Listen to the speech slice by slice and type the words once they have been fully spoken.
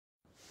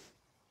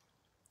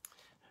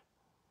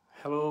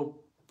Hello,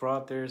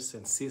 brothers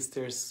and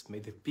sisters. May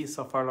the peace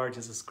of our Lord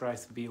Jesus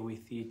Christ be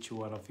with each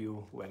one of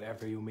you,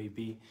 wherever you may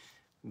be.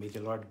 May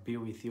the Lord be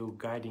with you,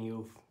 guiding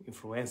you,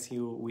 influencing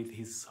you with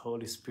His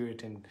Holy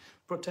Spirit, and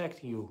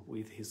protecting you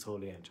with His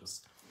holy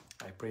angels.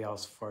 I pray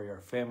also for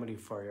your family,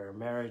 for your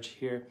marriage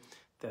here,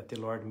 that the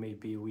Lord may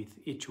be with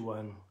each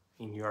one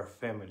in your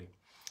family.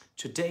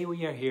 Today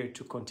we are here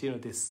to continue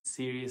this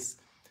series,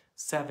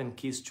 7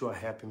 Keys to a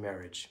Happy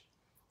Marriage.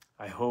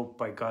 I hope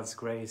by God's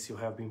grace you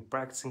have been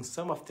practicing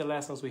some of the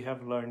lessons we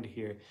have learned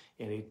here,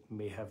 and it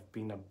may have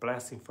been a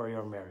blessing for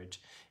your marriage.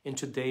 And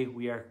today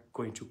we are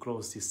going to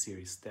close this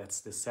series. That's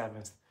the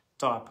 7th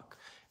topic,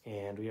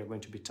 and we are going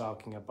to be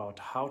talking about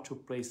how to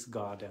place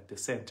God at the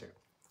center.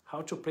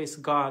 How to place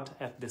God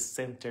at the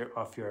center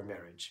of your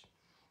marriage.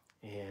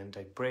 And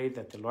I pray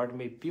that the Lord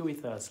may be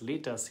with us,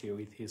 lead us here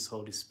with His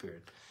Holy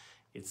Spirit.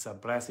 It's a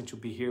blessing to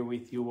be here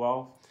with you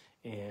all.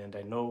 And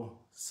I know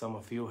some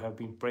of you have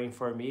been praying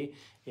for me,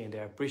 and I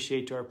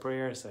appreciate your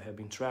prayers. I have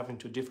been traveling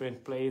to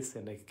different places,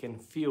 and I can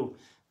feel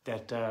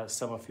that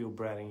some of you,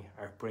 brethren,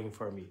 are praying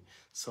for me.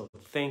 So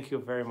thank you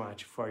very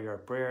much for your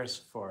prayers,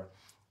 for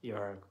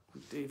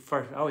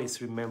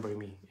always remembering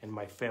me and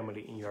my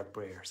family in your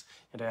prayers.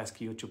 And I ask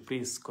you to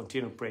please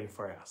continue praying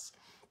for us.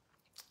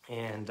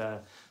 And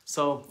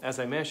so, as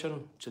I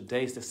mentioned,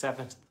 today is the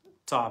 7th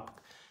topic,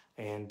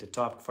 and the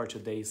topic for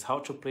today is how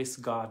to place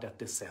God at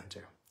the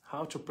center.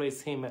 How to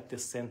place Him at the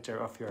center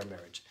of your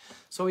marriage.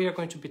 So we are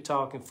going to be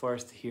talking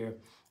first here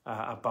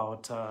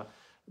about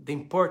the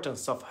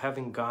importance of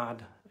having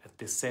God at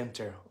the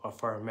center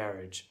of our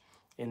marriage.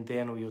 And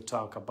then we will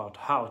talk about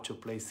how to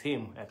place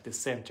Him at the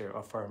center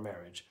of our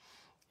marriage.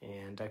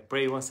 And I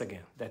pray once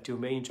again that you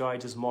may enjoy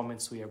these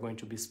moments we are going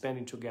to be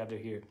spending together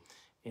here,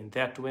 and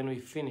that when we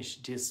finish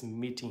this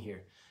meeting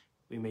here,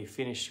 we may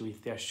finish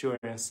with the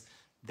assurance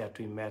that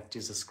we met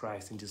Jesus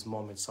Christ in these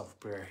moments of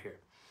prayer here.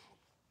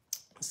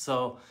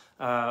 So,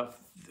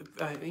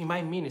 in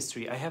my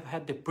ministry, I have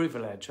had the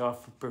privilege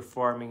of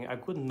performing a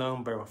good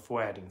number of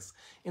weddings.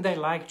 And I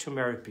like to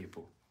marry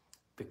people.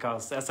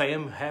 Because as I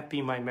am happy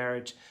in my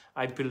marriage,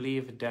 I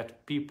believe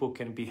that people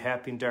can be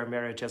happy in their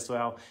marriage as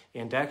well.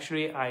 And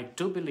actually, I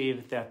do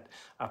believe that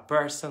a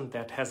person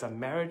that has a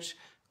marriage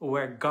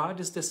where God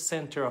is the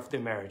center of the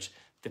marriage,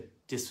 that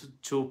these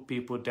two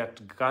people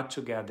that got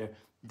together,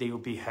 they will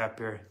be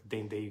happier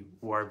than they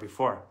were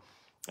before.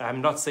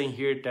 I'm not saying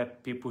here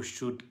that people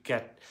should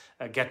get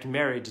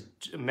married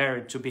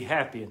to be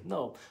happy.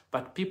 No,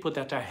 but people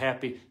that are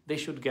happy, they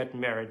should get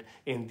married,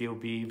 and they'll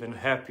be even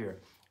happier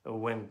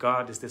when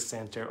God is the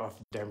center of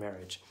their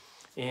marriage.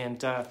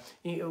 And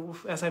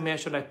as I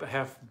mentioned, I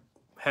have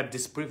had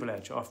this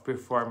privilege of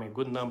performing a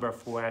good number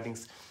of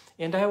weddings,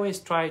 and I always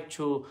try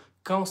to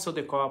counsel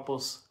the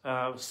couples.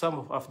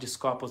 Some of these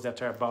couples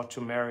that are about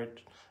to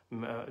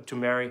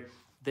marry.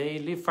 They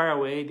live far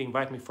away, they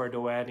invite me for the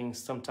wedding.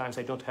 Sometimes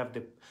I don't have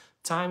the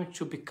time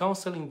to be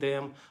counseling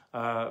them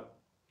as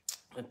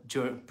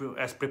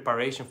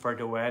preparation for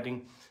the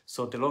wedding.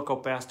 So the local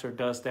pastor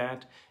does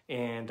that.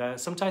 And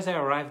sometimes I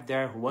arrive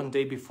there one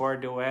day before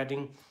the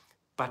wedding,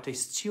 but I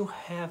still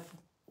have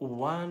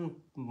one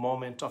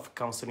moment of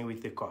counseling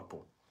with the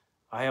couple.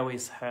 I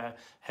always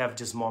have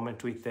this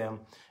moment with them.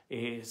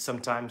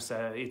 Sometimes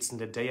it's in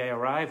the day I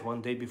arrive,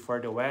 one day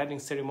before the wedding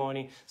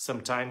ceremony.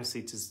 Sometimes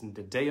it is in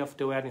the day of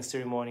the wedding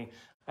ceremony.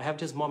 I have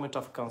this moment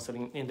of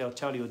counseling, and I'll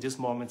tell you, this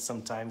moment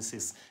sometimes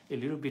is a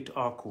little bit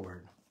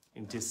awkward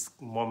in this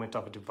moment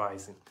of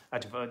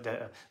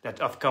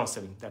of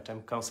counseling, that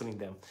I'm counseling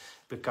them.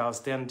 Because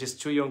then these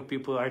two young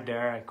people are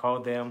there, I call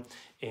them,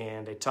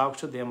 and I talk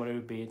to them a little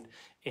bit,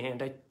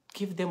 and I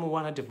give them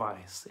one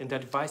advice. And the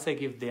advice I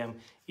give them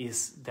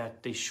is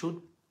that they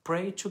should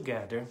pray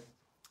together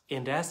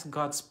and ask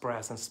God's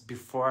presence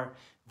before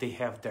they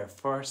have their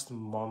first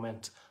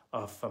moment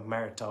of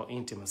marital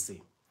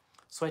intimacy.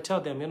 So I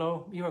tell them,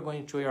 you are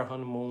going through your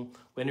honeymoon.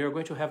 When you're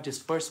going to have this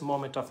first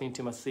moment of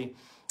intimacy,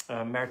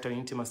 marital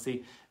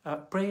intimacy,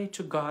 pray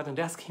to God and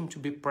ask Him to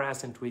be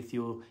present with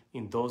you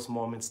in those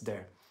moments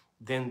there.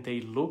 Then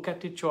they look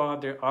at each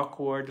other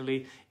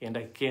awkwardly, and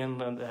I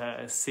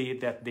can see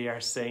that they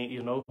are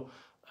saying,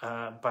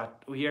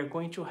 but we are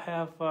going to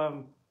have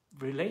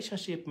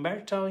relationship,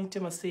 marital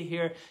intimacy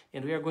here,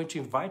 and we are going to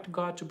invite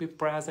God to be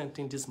present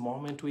in this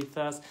moment with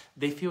us.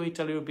 They feel it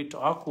a little bit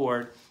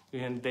awkward,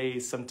 and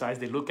sometimes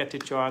they look at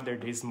each other,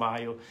 they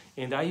smile.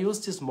 And I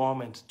use this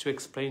moment to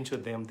explain to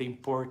them the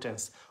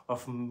importance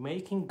of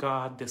making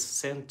God the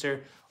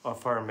center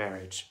of our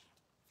marriage.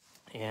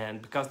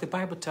 And because the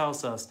Bible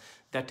tells us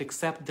that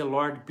except the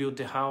Lord build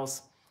the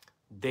house,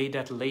 they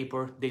that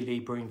labor, they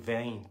labor in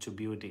vain to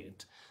build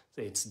it.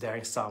 It's there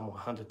in Psalm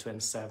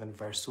 127,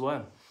 verse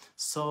 1.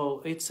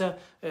 So it's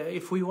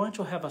if we want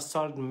to have a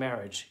solid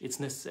marriage,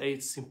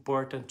 it's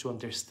important to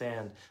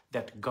understand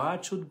that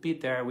God should be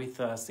there with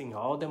us in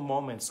all the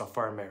moments of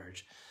our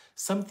marriage.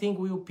 Something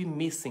will be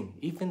missing,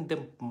 even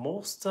the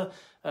most,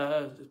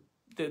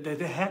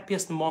 the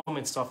happiest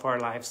moments of our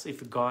lives,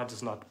 if God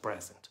is not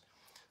present.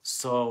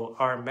 So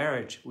our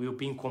marriage will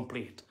be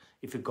incomplete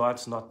if God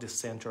is not the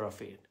center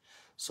of it.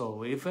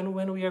 So even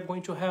when we are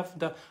going to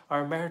have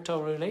our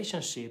marital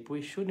relationship,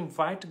 we should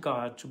invite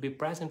God to be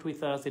present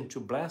with us and to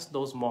bless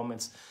those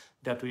moments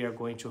that we are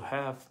going to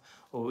have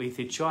with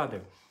each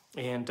other.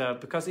 And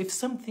because if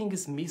something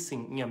is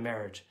missing in a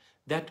marriage,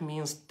 that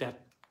means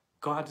that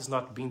God is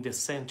not being the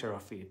center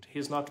of it.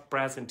 He's not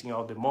present in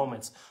all the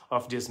moments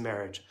of this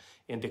marriage.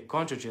 And the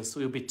conjugates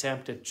will be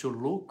tempted to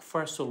look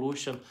for a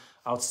solution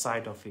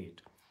outside of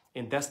it.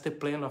 And that's the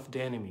plan of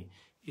the enemy,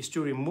 is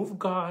to remove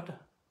God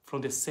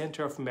from the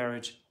center of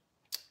marriage,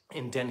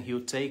 and then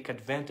he'll take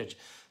advantage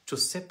to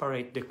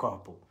separate the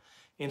couple.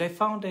 And I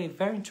found a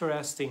very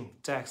interesting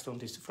text from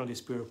the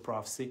Spirit of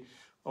Prophecy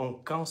on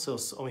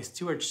Counsels on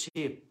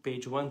Stewardship,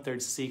 page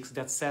 136,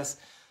 that says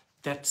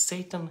that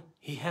Satan,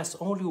 he has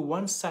only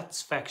one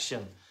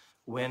satisfaction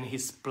when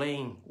he's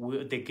playing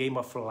the game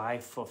of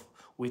life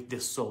with the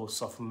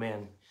souls of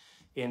men.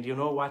 And you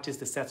know what is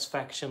the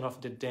satisfaction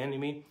of the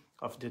enemy,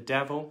 of the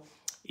devil?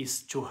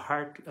 Is to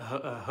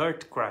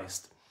hurt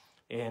Christ.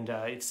 And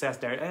it says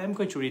there, I'm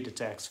going to read the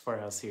text for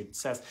us here. It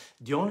says,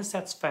 the only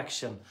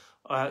satisfaction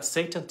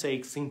Satan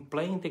takes in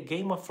playing the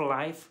game of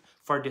life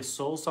for the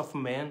souls of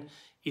men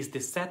is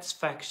the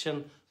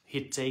satisfaction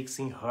he takes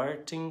in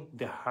hurting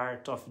the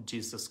heart of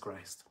Jesus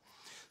Christ.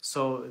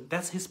 So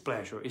that's his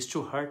pleasure, is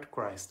to hurt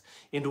Christ.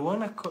 And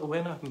when a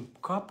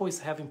couple is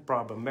having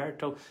problem,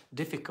 marital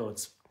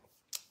difficulties,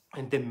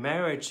 and the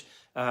marriage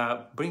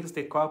brings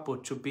the couple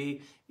to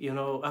be,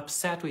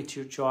 upset with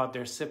each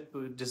other,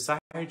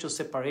 desiring to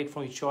separate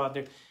from each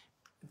other,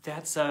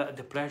 that's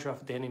the pleasure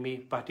of the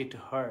enemy, but it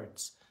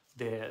hurts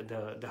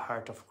the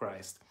heart of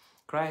Christ.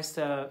 Christ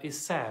is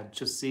sad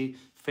to see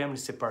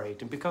families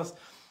separating, because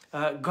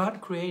God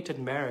created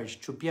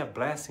marriage to be a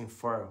blessing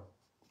for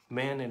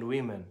men and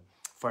women,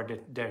 for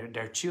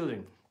their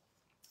children.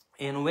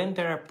 And when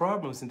there are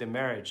problems in the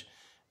marriage,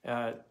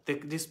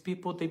 these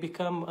people, they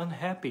become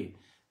unhappy,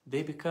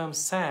 they become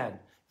sad,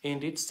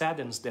 and it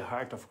saddens the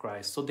heart of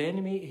Christ. So the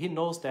enemy, he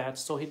knows that,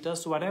 so he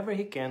does whatever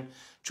he can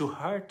to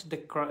hurt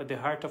the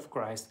heart of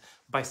Christ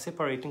by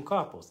separating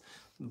couples.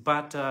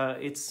 But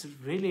it's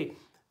really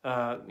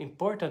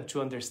important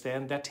to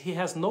understand that he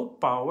has no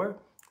power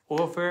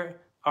over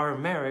our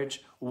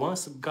marriage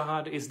once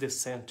God is the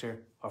center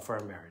of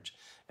our marriage.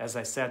 As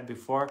I said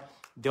before,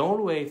 the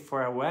only way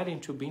for a wedding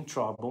to be in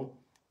trouble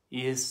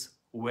is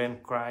when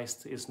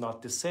Christ is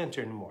not the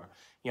center anymore.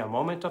 In a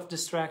moment of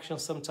distraction,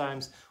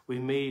 sometimes we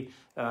may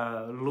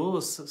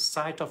lose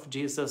sight of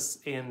Jesus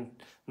and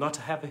not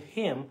have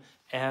him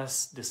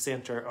as the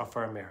center of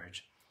our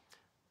marriage.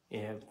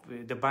 And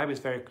the Bible is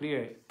very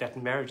clear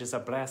that marriage is a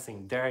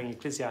blessing. There in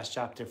Ecclesiastes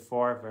chapter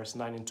 4, verse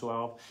 9 and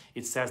 12,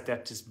 it says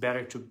that it's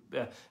better to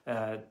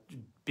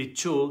be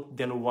two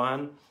than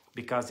one,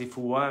 because if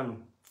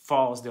one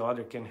falls, the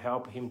other can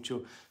help him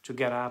to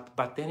get up.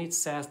 But then it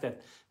says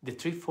that the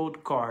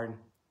threefold cord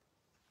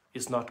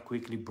is not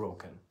quickly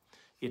broken.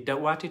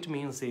 What it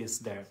means is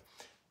that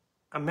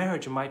a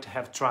marriage might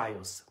have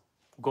trials,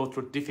 go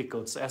through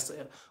difficulties, as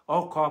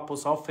all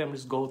couples, all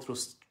families go through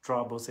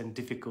troubles and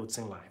difficulties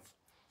in life.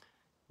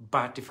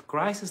 But if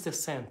Christ is the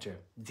center,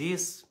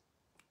 this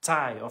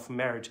tie of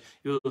marriage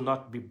will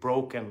not be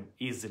broken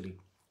easily,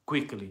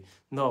 quickly.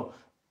 No,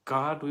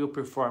 God will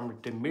perform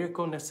the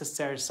miracle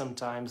necessary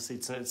sometimes.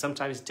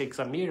 Sometimes it takes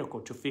a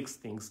miracle to fix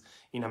things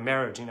in a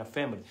marriage, in a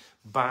family.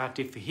 But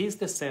if he's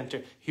the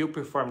center, he'll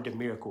perform the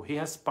miracle. He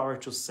has power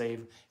to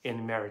save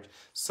in marriage.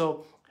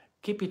 So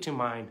keep it in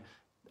mind.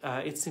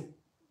 It's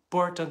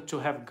important to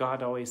have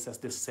God always as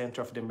the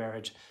center of the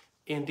marriage.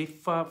 And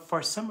if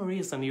for some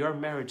reason your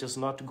marriage is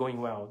not going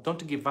well,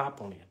 don't give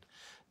up on it.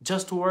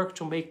 Just work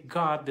to make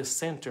God the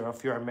center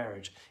of your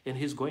marriage, and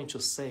he's going to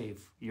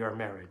save your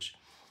marriage.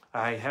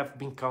 I have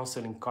been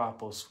counseling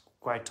couples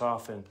quite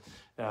often,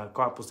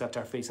 couples that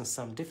are facing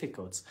some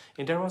difficulties.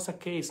 And there was a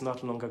case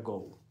not long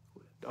ago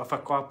of a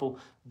couple,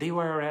 they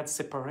were already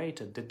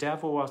separated. The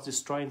devil was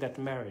destroying that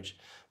marriage.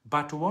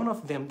 But one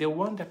of them, the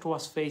one that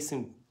was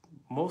facing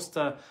most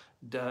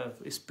the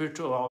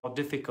spiritual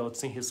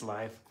difficulties in his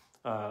life,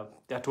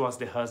 that was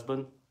the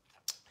husband,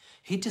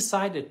 he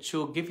decided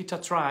to give it a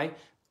try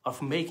of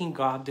making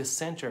God the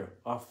center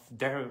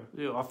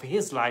of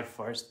his life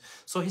first.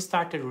 So he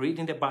started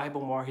reading the Bible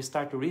more, he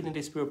started reading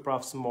the Spirit of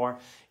Prophecy more,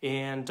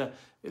 and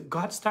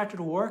God started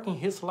working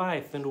his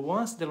life. And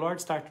once the Lord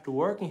started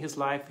working his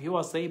life, he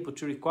was able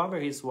to recover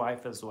his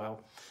wife as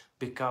well,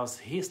 because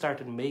he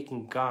started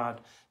making God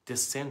the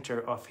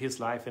center of his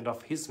life and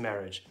of his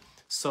marriage.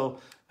 So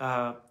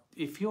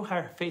if you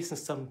are facing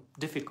some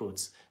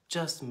difficulties,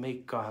 just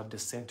make God the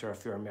center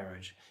of your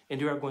marriage, and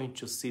you are going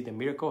to see the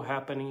miracle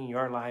happening in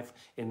your life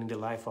and in the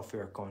life of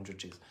your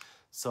conjugates.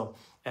 So,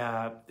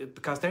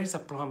 because there is a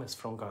promise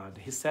from God.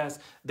 He says,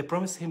 the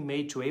promise he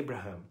made to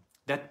Abraham,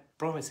 that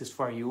promise is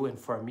for you and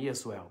for me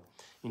as well.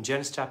 In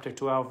Genesis chapter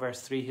 12,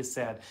 verse 3, he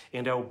said,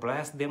 and I will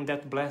bless them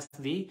that bless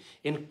thee,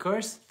 and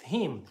curse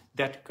him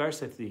that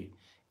curseth thee.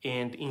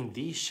 And in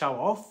thee shall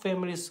all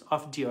families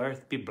of the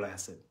earth be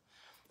blessed.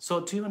 So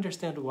do you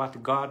understand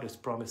what God is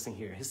promising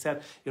here? He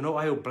said, I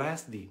will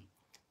bless thee,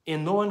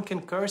 and no one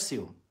can curse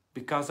you.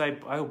 because I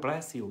will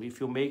bless you.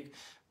 If you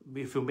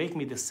make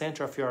me the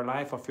center of your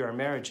life, of your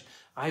marriage,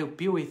 I will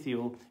be with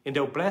you, and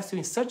I'll bless you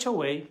in such a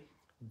way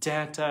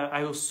that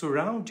I will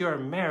surround your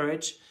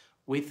marriage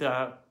with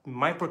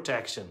my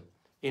protection.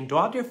 And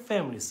other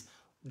families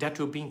that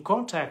will be in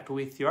contact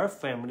with your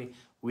family,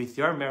 with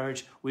your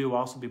marriage, will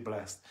also be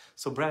blessed.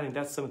 So, brethren,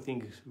 that's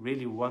something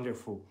really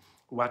wonderful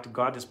what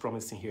God is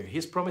promising here.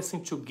 He's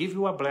promising to give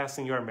you a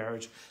blessing in your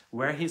marriage,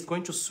 where He's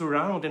going to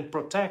surround and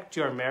protect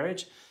your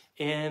marriage.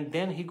 And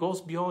then He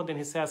goes beyond and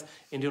He says,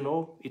 and you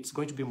know, it's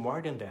going to be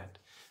more than that.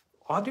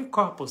 Other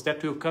couples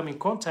that will come in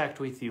contact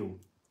with you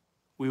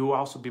will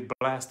also be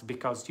blessed,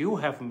 because you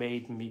have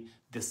made me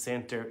the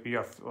center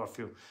of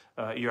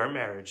your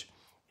marriage.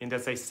 And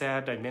as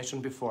I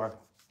mentioned before,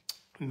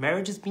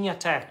 marriage is being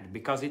attacked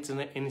because it's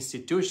an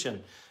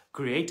institution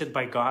created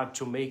by God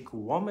to make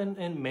woman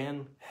and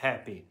man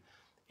happy.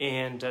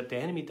 And the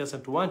enemy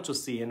doesn't want to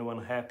see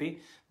anyone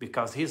happy,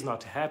 because he's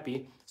not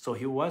happy, so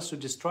he wants to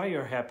destroy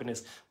your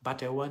happiness.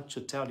 But I want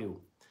to tell you,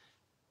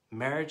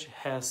 marriage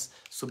has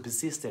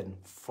subsisted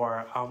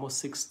for almost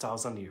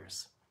 6,000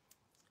 years.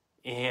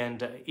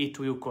 And it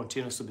will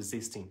continue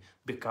subsisting,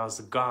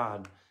 because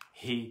God,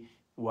 He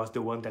was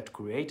the one that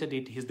created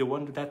it. He's the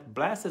one that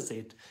blesses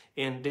it.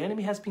 And the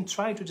enemy has been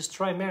trying to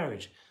destroy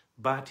marriage,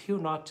 but He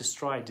will not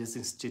destroy this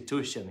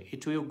institution.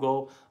 It will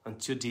go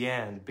until the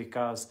end,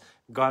 because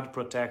God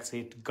protects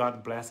it,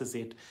 God blesses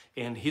it,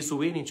 and He's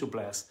willing to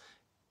bless.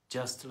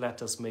 Just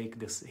let us make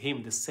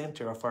Him the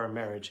center of our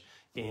marriage,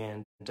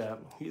 and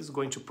He's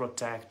going to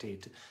protect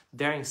it.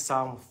 There in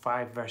Psalm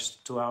 5 verse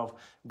 12,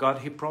 God,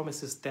 He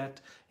promises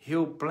that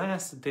He'll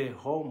bless the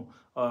home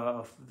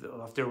of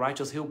the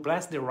righteous. He'll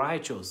bless the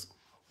righteous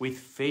with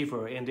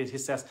favor, and He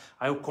says,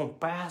 I will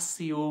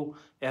compass you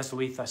as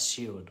with a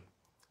shield.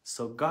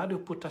 So God will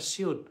put a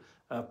shield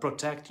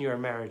protecting your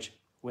marriage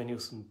when you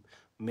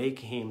make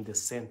Him the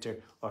center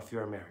of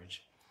your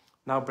marriage.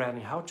 Now,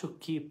 brethren, how to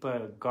keep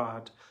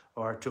God,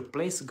 or to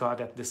place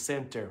God at the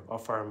center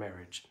of our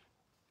marriage?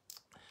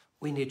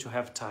 We need to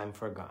have time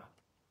for God.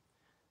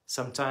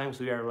 Sometimes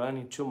we are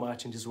running too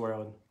much in this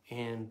world,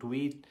 and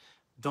we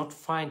don't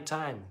find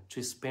time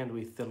to spend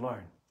with the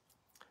Lord.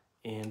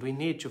 And we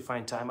need to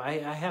find time. I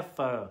have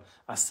a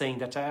saying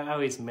that I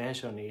always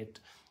mention it.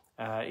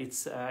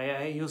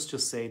 I used to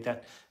say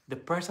that the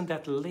person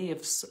that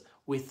lives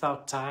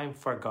without time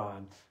for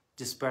God,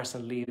 this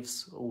person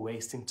lives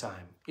wasting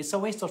time. It's a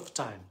waste of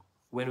time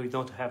when we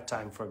don't have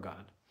time for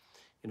God.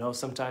 You know,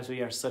 sometimes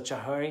we are such a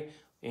hurry,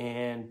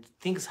 and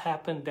things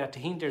happen that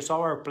hinders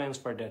all our plans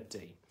for that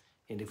day.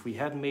 And if we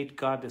had made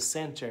God the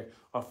center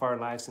of our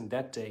lives in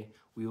that day,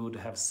 we would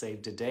have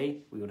saved the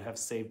day, we would have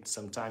saved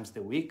sometimes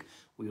the week,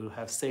 we would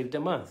have saved the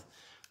month.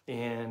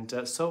 And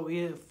so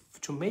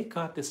to make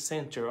God the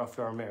center of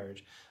our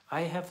marriage,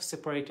 I have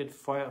separated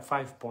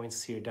 5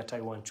 points here that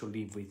I want to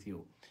leave with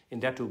you.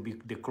 And that will be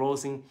the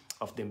closing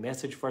of the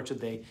message for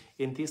today.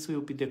 And this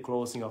will be the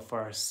closing of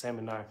our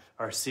seminar,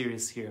 our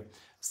series here,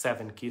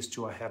 7 Keys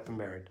to a Happy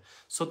Marriage.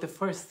 So the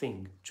first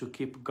thing, to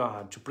keep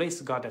God, to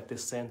place God at the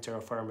center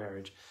of our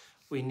marriage,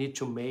 we need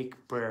to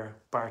make prayer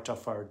part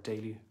of our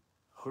daily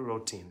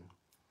routine.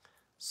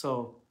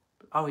 So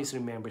always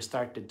remember,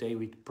 start the day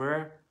with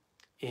prayer,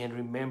 and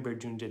remember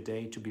during the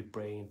day to be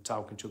praying,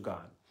 talking to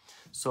God.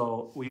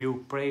 So we will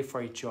pray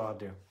for each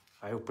other.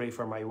 I will pray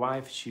for my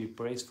wife, she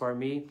prays for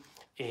me,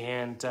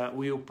 and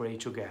we will pray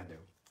together.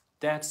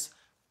 That's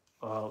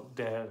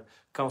the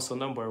counsel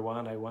number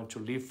 1 I want to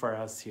leave for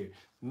us here.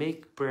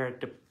 Make prayer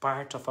the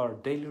part of our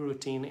daily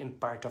routine and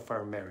part of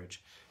our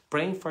marriage.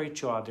 Praying for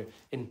each other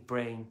and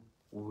praying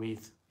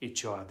with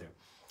each other.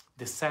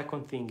 The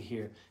second thing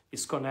here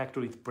is connect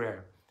with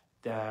prayer.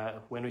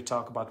 When we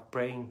talk about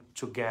praying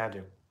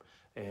together,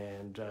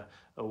 and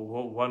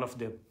one of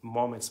the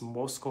moments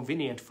most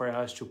convenient for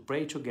us to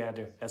pray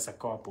together as a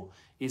couple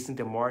is in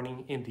the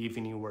morning and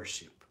evening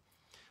worship.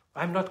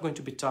 I'm not going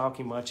to be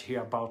talking much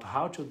here about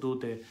how to do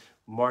the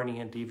morning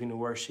and evening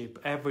worship.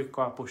 Every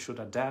couple should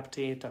adapt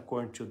it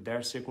according to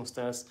their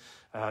circumstance,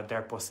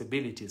 their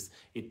possibilities.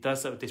 It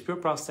does the spiritual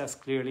process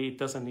clearly. It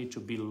doesn't need to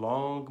be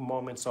long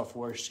moments of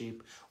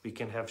worship. We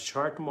can have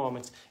short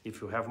moments.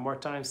 If you have more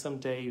time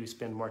someday, you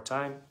spend more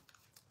time.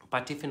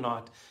 But if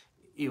not,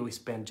 you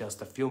spend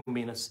just a few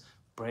minutes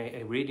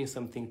reading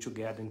something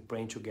together and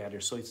praying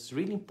together. So it's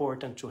really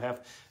important to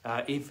have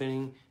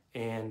evening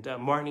and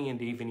morning and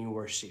evening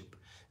worship.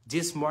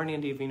 This morning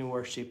and evening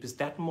worship is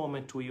that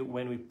moment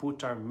when we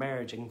put our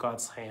marriage in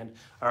God's hand,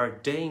 our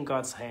day in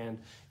God's hand,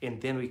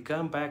 and then we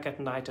come back at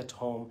night at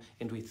home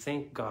and we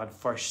thank God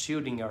for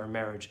shielding our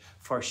marriage,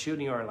 for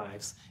shielding our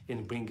lives,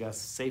 and bring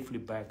us safely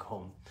back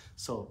home.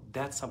 So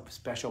that's a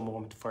special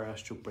moment for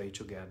us to pray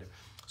together.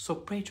 So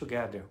pray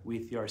together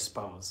with your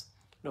spouse.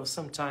 You know,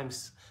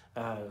 sometimes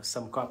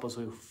some couples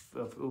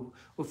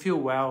will feel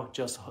well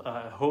just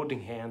holding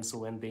hands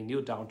when they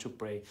kneel down to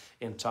pray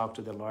and talk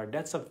to the Lord.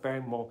 That's a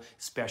very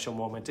special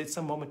moment. It's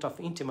a moment of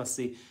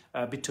intimacy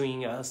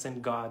between us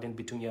and God, and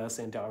between us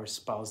and our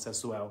spouse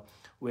as well,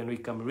 when we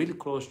come really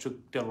close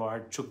to the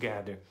Lord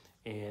together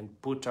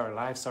and put our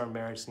lives, our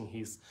marriage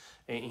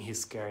in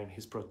his care and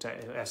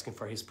asking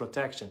for his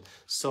protection.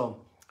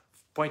 So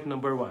point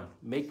number one,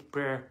 make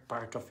prayer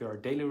part of your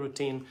daily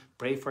routine.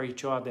 Pray for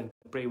each other and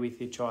pray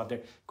with each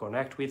other.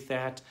 Connect with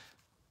that.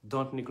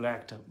 Don't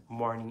neglect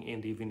morning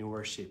and evening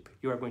worship.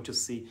 You are going to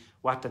see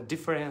what a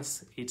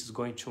difference it is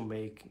going to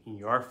make in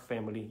your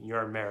family, in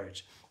your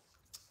marriage.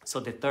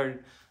 So the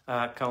third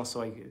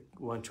counsel I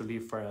want to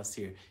leave for us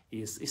here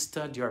is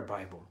study your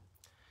Bible.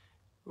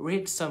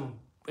 Read some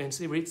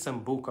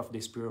book of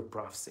the Spirit of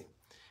Prophecy.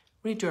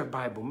 Read your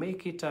Bible.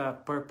 Make it a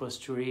purpose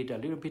to read a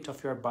little bit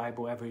of your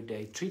Bible every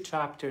day. 3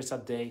 chapters a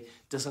day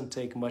doesn't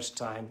take much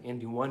time.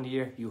 And in 1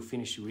 year, you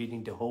finish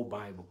reading the whole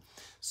Bible.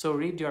 So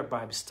read your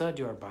Bible,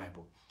 study your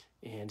Bible,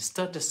 and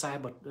study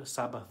the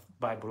Sabbath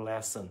Bible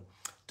lesson.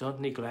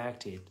 Don't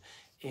neglect it.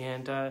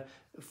 And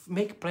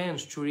make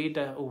plans to read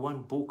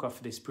one book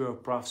of the Spirit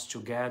of Prophecy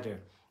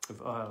together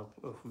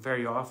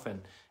very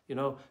often.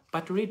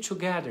 But read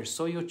together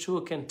so you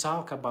two can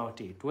talk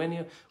about it.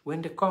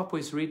 When the couple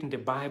is reading the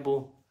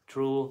Bible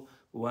through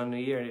 1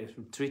 year,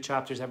 3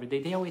 chapters every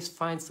day, they always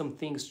find some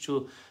things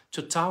to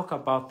talk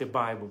about the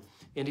Bible.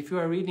 And if you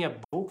are reading a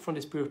book from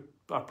the Spirit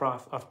of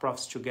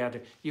Prophecy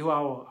together, you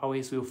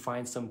always will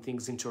find some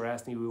things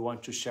interesting you will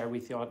want to share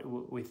with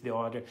the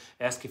other,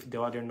 ask if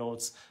the other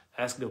knows,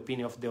 ask the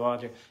opinion of the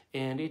other,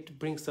 and it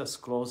brings us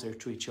closer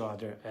to each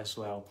other as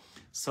well.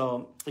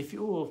 So if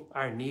you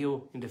are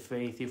new in the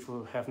faith, if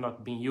you have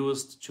not been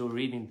used to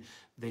reading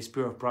the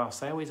Spirit of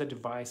Prophecy, I always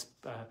advise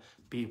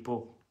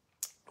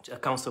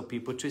counsel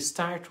people to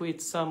start with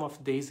some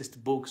of the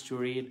easiest books to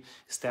read.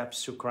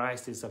 Steps to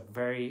Christ is a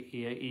very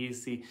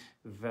easy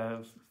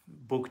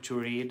book to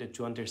read,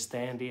 to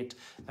understand it.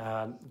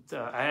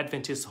 The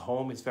Adventist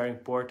Home is very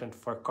important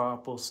for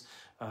couples.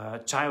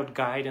 Child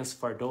guidance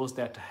for those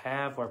that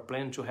have or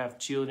plan to have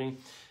children.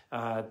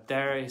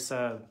 There is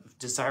a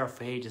Desire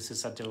of Ages.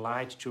 It's a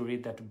delight to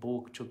read that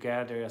book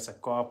together as a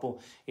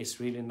couple. It's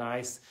really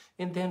nice.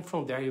 And then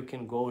from there you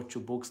can go to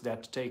books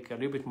that take a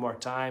little bit more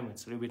time.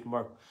 It's a little bit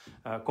more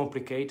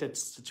complicated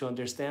to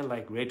understand,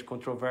 like Great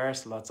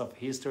Controversy, lots of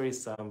history,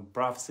 some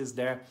prophecies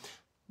there.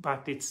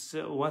 But it's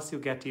once you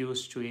get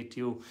used to it,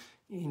 you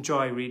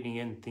enjoy reading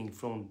anything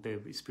from the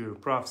Spirit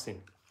of Prophecy.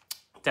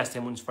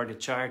 Testimonies for the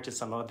Church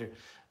is another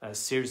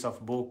series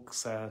of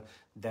books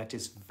that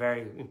is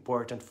very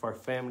important for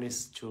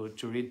families to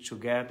read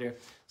together.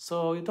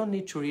 So you don't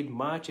need to read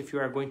much if you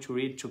are going to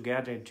read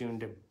together during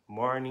the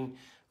morning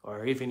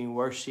or evening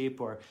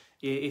worship, or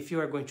if you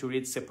are going to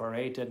read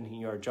separated in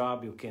your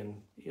job, you can,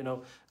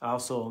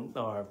 also,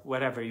 or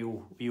whatever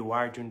you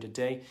are during the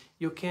day,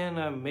 you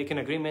can make an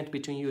agreement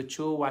between you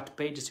two, what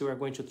pages you are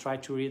going to try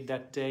to read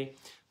that day.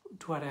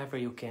 Do whatever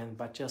you can,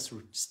 but just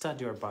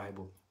study your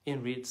Bible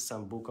and read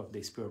some book of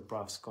the Spirit of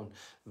Prophecy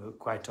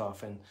quite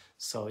often.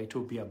 So it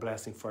will be a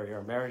blessing for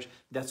your marriage.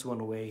 That's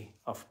one way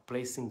of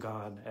placing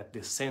God at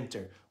the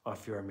center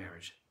of your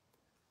marriage.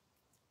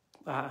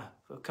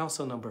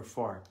 Counsel number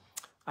 4,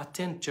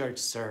 attend church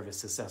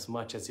services as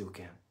much as you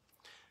can.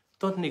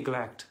 Don't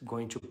neglect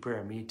going to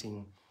prayer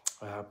meeting,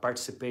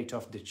 participate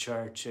of the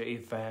church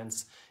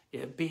events,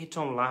 be it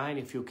online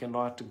if you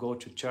cannot go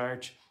to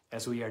church,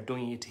 as we are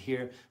doing it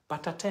here,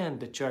 but attend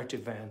the church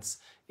events.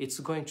 It's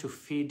going to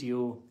feed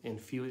you and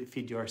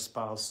feed your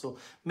spouse. So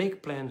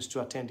make plans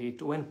to attend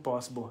it. When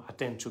possible,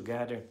 attend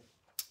together.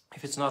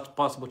 If it's not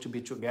possible to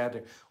be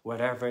together,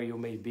 wherever you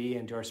may be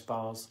and your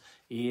spouse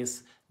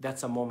is,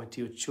 that's a moment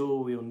you two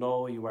will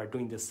know you are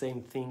doing the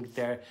same thing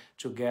there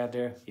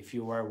together. If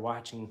you are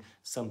watching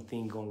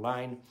something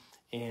online,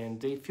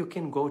 and if you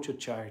can go to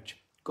church,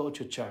 go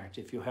to church.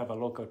 If you have a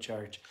local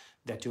church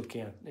that you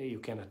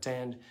can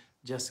attend,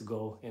 just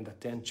go and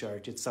attend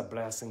church. It's a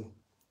blessing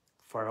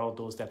for all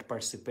those that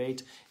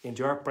participate. And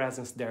your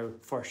presence there,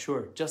 for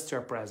sure, just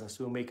your presence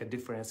will make a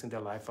difference in the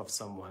life of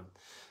someone.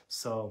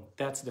 So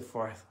that's the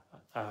 4th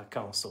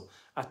counsel.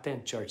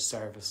 Attend church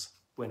service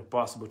when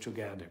possible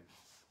together.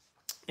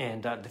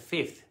 And the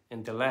 5th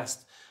and the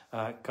last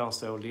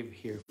counsel I'll leave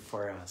here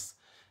for us.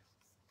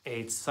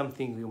 It's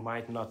something you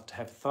might not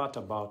have thought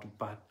about,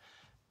 but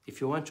if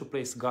you want to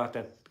place God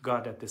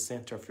at the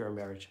center of your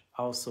marriage,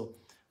 also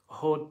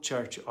hold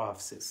church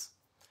offices.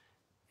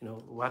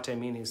 What I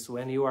mean is,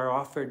 when you are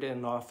offered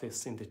an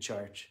office in the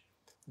church,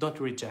 don't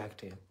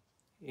reject it.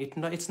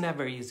 It's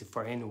never easy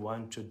for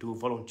anyone to do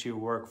volunteer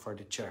work for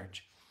the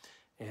church.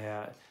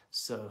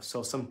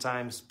 So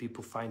sometimes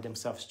people find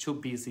themselves too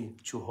busy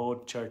to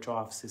hold church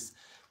offices,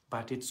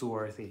 but it's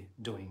worthy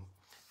doing.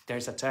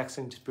 There's a text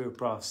in the Spirit of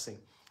Prophecy,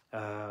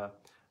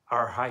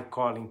 our high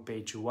calling,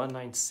 page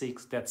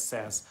 196, that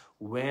says,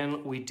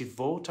 when we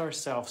devote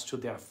ourselves to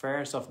the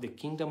affairs of the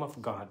kingdom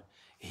of God,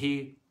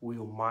 He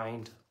will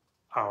mind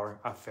our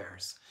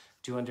affairs.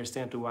 Do you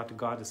understand what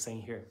God is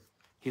saying here?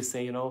 He's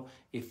saying,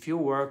 if you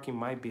work in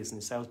my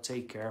business, I'll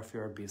take care of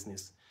your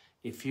business.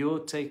 If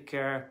you take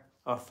care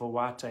of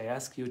what I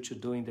ask you to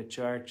do in the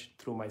church,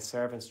 through my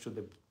servants, to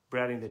the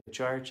bread in the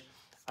church,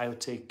 I'll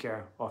take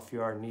care of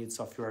your needs,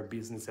 of your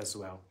business as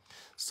well.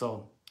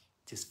 So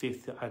this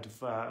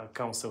 5th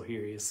counsel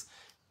here is,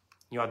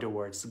 in other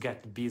words,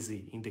 get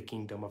busy in the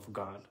kingdom of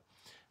God.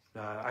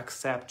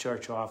 Accept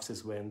church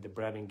offices when the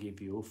brethren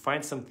give you.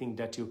 Find something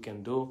that you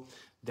can do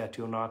that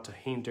will not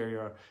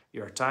hinder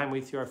your time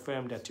with your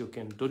family, that you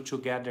can do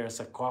together as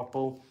a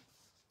couple.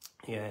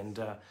 And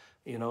there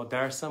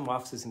are some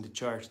offices in the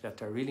church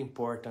that are really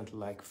important,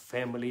 like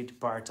family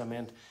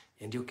department,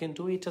 and you can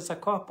do it as a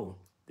couple,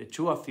 the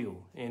two of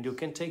you. And you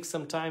can take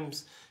some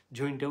times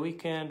during the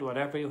weekend,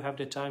 whatever you have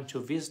the time, to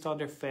visit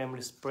other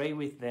families, pray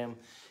with them,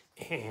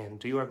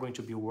 and you are going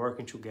to be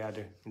working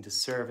together in the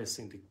service,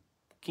 in the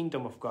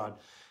kingdom of God,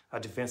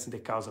 advancing the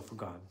cause of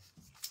God.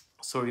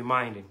 So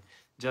remind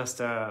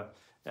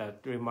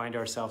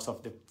ourselves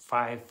of the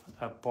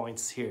 5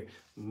 points here.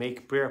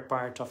 Make prayer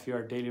part of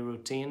your daily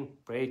routine.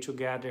 Pray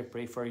together,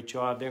 pray for each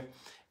other.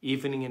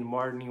 Evening and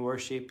morning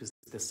worship is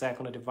the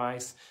second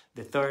advice.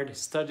 The third,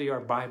 study your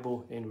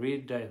Bible and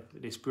read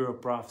the Spirit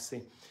of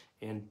Prophecy,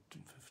 and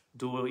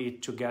do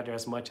it together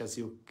as much as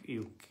you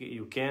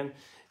can.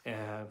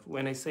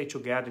 When I say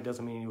together, it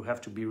doesn't mean you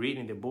have to be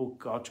reading the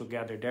book all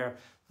together there,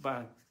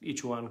 but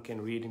each one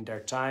can read in their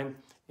time,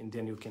 and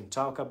then you can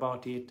talk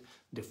about it.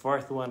 The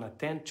fourth one,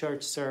 attend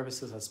church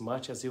services as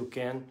much as you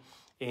can.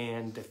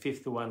 And the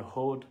fifth one,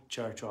 hold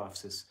church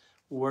offices.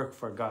 Work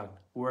for God,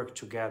 work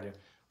together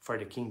for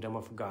the kingdom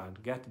of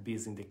God. Get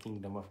busy in the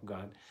kingdom of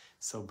God.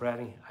 So,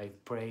 brethren, I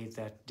pray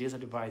that this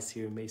advice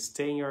here may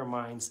stay in your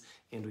minds,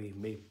 and we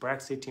may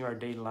practice it in our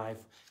daily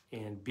life,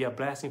 and be a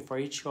blessing for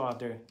each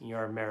other in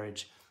your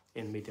marriage.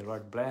 And may the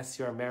Lord bless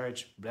your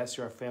marriage, bless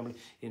your family,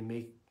 and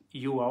may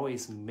you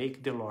always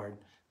make the Lord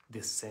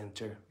the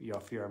center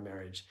of your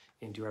marriage.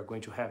 And you are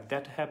going to have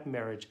that happy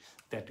marriage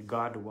that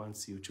God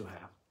wants you to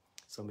have.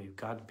 So may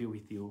God be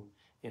with you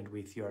and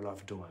with your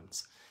loved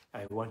ones.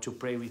 I want to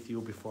pray with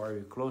you before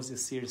we close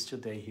this series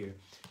today here.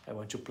 I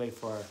want to pray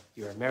for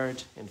your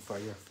marriage and for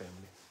your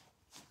family.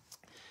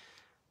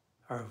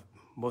 Our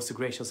most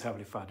gracious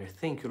Heavenly Father,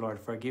 thank you, Lord,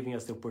 for giving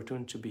us the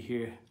opportunity to be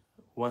here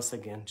once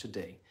again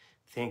today.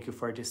 Thank you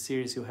for this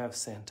series you have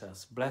sent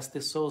us. Bless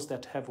the souls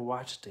that have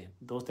watched it,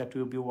 those that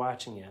will be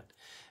watching it.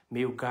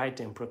 May you guide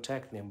them,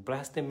 protect them.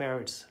 Bless the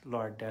marriages,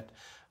 Lord, that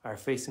are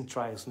facing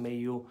trials. May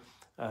you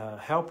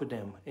help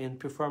them and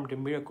perform the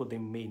miracle they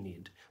may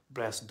need.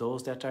 Bless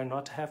those that are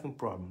not having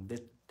problems,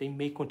 that they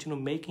may continue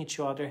making each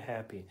other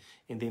happy,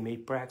 and they may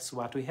practice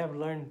what we have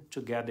learned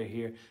together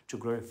here to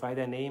glorify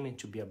thy name and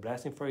to be a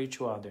blessing for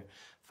each other.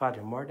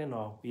 Father, more than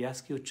all, we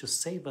ask you to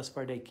save us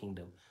for thy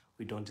kingdom.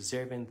 We don't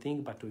deserve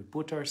anything, but we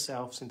put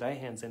ourselves in thy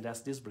hands and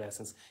ask these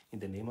blessings in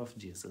the name of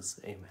Jesus.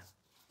 Amen.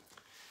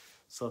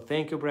 So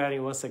thank you,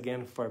 brethren, once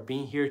again for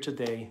being here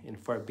today and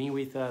for being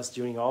with us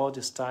during all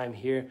this time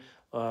here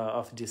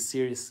of this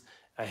series.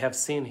 I have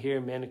seen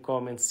here many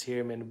comments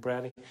here, many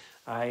brethren.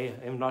 I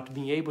am not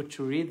being able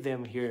to read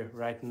them here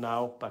right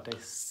now, but I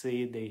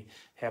see they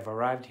have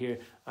arrived here.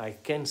 I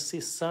can see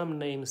some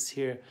names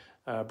here.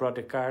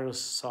 Brother Carlos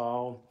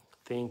Saul,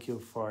 thank you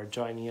for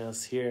joining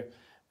us here.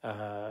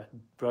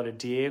 Brother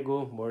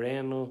Diego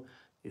Moreno,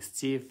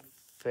 Steve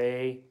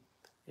Fay,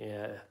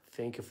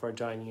 thank you for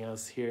joining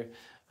us here.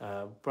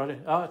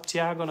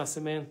 Tiago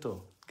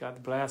Nascimento,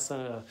 God bless,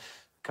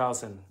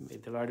 cousin. May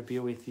the Lord be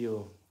with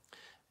you.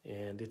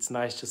 And it's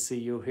nice to see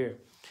you here.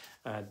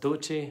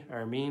 Duce,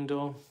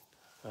 Armindo,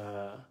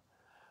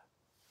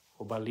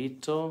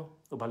 Obalido,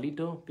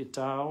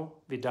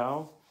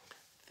 Vidal.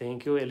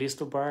 Thank you,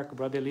 Elisto Barco,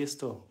 Brother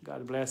Elisto.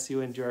 God bless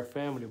you and your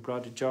family.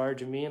 Brother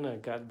George Mina,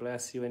 God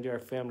bless you and your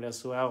family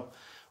as well.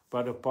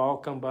 Brother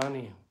Paul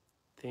Cambani.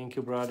 Thank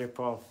you, Brother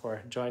Paul,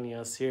 for joining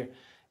us here.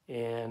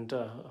 And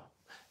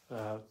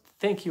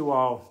thank you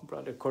all,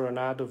 Brother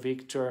Coronado,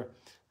 Victor,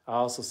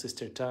 also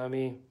Sister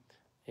Tammy,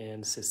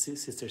 and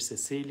Sister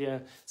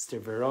Cecilia, Sister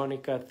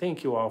Veronica.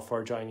 Thank you all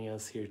for joining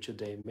us here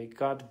today. May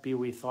God be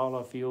with all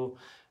of you.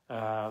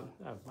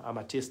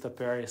 Amatista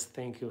Paris,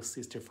 thank you,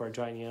 sister, for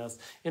joining us.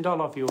 And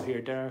all of you here,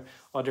 there are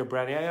other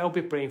brethren. I'll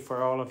be praying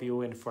for all of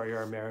you and for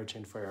your marriage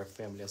and for your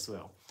family as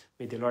well.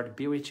 May the Lord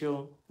be with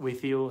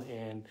you,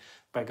 and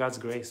by God's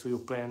grace, we will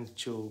plan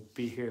to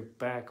be here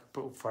back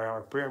for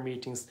our prayer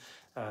meetings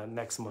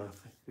next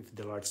month, if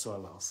the Lord so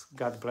allows.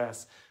 God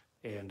bless,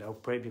 and I'll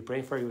be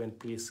praying for you, and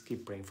please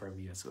keep praying for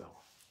me as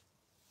well.